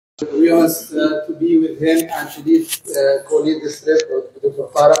To be honest, to be with him and to co-lead this trip with Dr.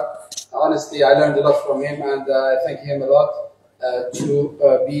 Farah, honestly, I learned a lot from him, and I thank him a lot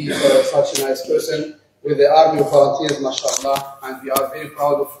to be such a nice person with the Army of Volunteers, mashallah, and we are very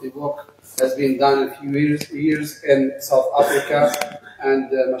proud of the work that's been done in a few years in South Africa,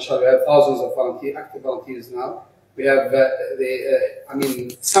 and mashallah, we have thousands of active volunteers now. We have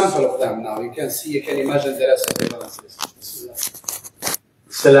sample of them now. You can imagine the rest of the volunteers.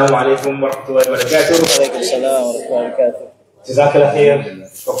 Assalamu alaikum wa rahmatullahi wa barakatuh. Wa alaikum salam wa rahmatullahi wa barakatuh. Jazakallah khair,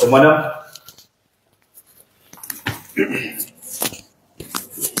 Dr. Monam.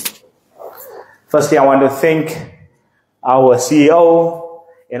 Firstly, I want to thank our CEO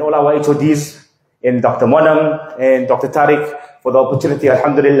and all our HODs and Dr. Monam and Dr. Tariq for the opportunity,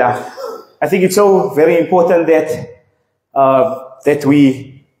 alhamdulillah. I think it's so very important that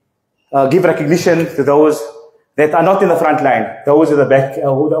we give recognition to those that are not in the front line, those at the back,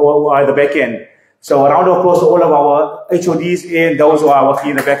 who are at the back end. So a round of applause to all of our HODs and those who are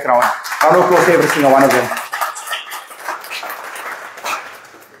working in the background. Round of applause to every single one of them.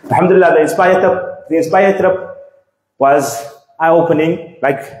 Alhamdulillah, the Inspire trip was eye-opening,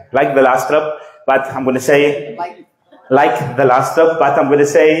 like the last trip, but I'm going to say, like the last trip, but I'm going to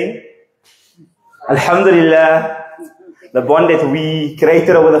say, Alhamdulillah, the bond that we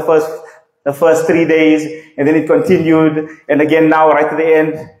created over the first 3 days, and then it continued, and again now, right at the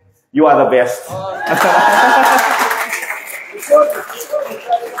end, you are the best.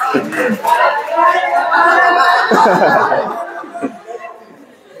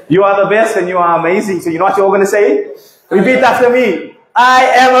 You are the best and you are amazing. So you know what you're all going to say? Repeat after me. I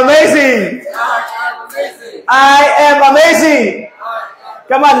am amazing. I am amazing.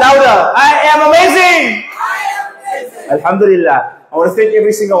 Come on, louder. I am amazing. Alhamdulillah. I want to thank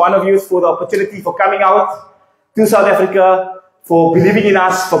every single one of you for the opportunity, for coming out to South Africa, for believing in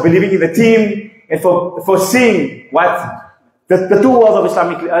us, for believing in the team, and for seeing what the two worlds of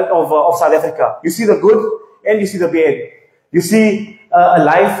South Africa. You see the good and you see the bad. You see a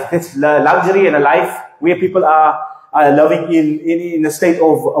life that's luxury and a life where people are living in a state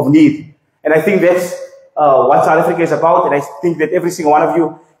of need. And I think that's what South Africa is about. And I think that every single one of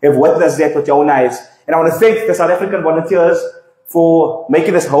you have witnessed that with your own eyes. And I want to thank the South African volunteers for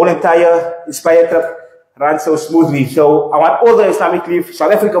making this whole entire Inspire trip run so smoothly. So I want all the Islamic Leaf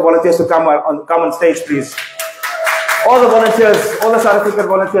South Africa volunteers to come on stage, please. All the volunteers, all the South African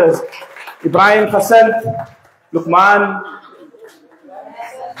volunteers. Ibrahim, Hassan, Luqman,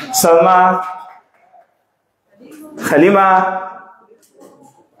 Salma, Khalima,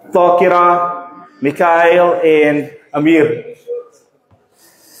 Taqira, Mikhail, and Amir.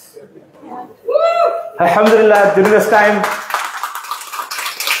 Alhamdulillah, during this time,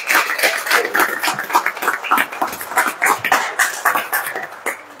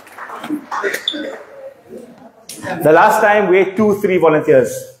 the last time we had 2-3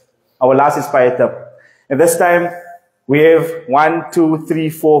 volunteers, our last Inspire trip. And this time we have 1, 2, 3,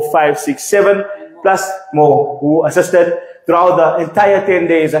 4, 5, 6, 7, plus more who assisted throughout the entire 10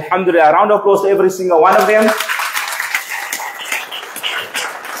 days. Alhamdulillah, a round of applause to every single one of them.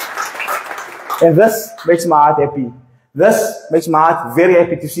 And this makes my heart happy. This makes my heart very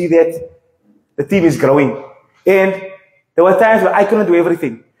happy to see that the team is growing. And there were times where I couldn't do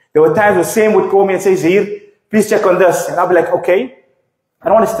everything. There were times where Sam would call me and say, Zahir, please check on this. And I'll be like, okay, I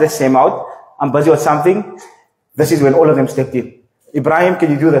don't want to stress Sam out. I'm busy with something. This is when all of them stepped in. Ibrahim, can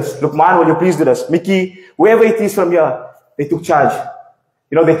you do this? Luqman, will you please do this? Mickey, whoever it is from here, they took charge.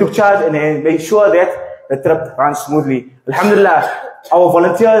 You know, they took charge and they made sure that the trip runs smoothly. Alhamdulillah, our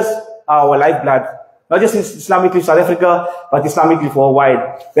volunteers are our lifeblood. Not just in Islamic Leaf South Africa, but Islamic Leaf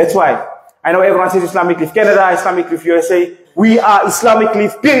worldwide. That's why I know everyone says Islamic Leaf Canada, Islamic Leaf USA. We are Islamic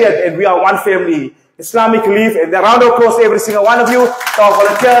Leaf, period, and we are one family. Islamic Leaf, and a round of applause to every single one of you, to our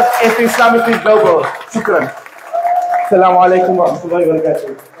volunteers, and to Islamic Leaf Global. Shukran. Assalamu alaikum wa rahmatullahi wa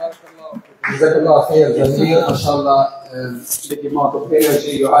barakatuh. Jazakallah khair, Jameel. MashaAllah, the amount of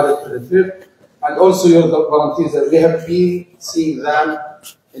energy you added to the trip. And also your volunteers, we have been seeing them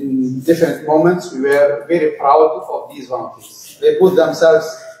in different moments. We were very proud of these volunteers. They put themselves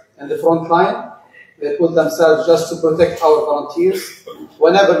in the front line. They put themselves just to protect our volunteers.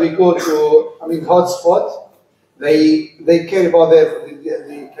 Whenever we go to, hotspot, they care about the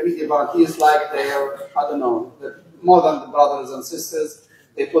community volunteers like they are, more than the brothers and sisters.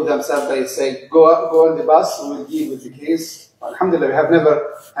 They put themselves, they say, go on the bus, we will deal with the case. Alhamdulillah, we have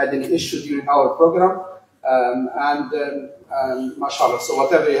never had any issue during our program. MashaAllah, so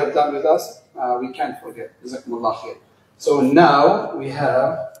whatever you have done with us, we can't forget. Jazakumullah khair. So now we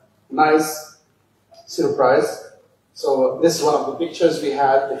have nice surprise So this is one of the pictures we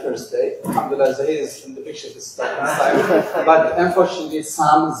had the first day. Alhamdulillah, Zahir is in the picture this time. But unfortunately,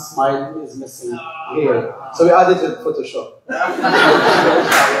 Sam's smile is missing here. So we added it in Photoshop.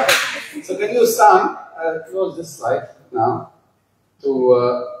 So can you, Sam, close this slide now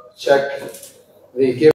to check the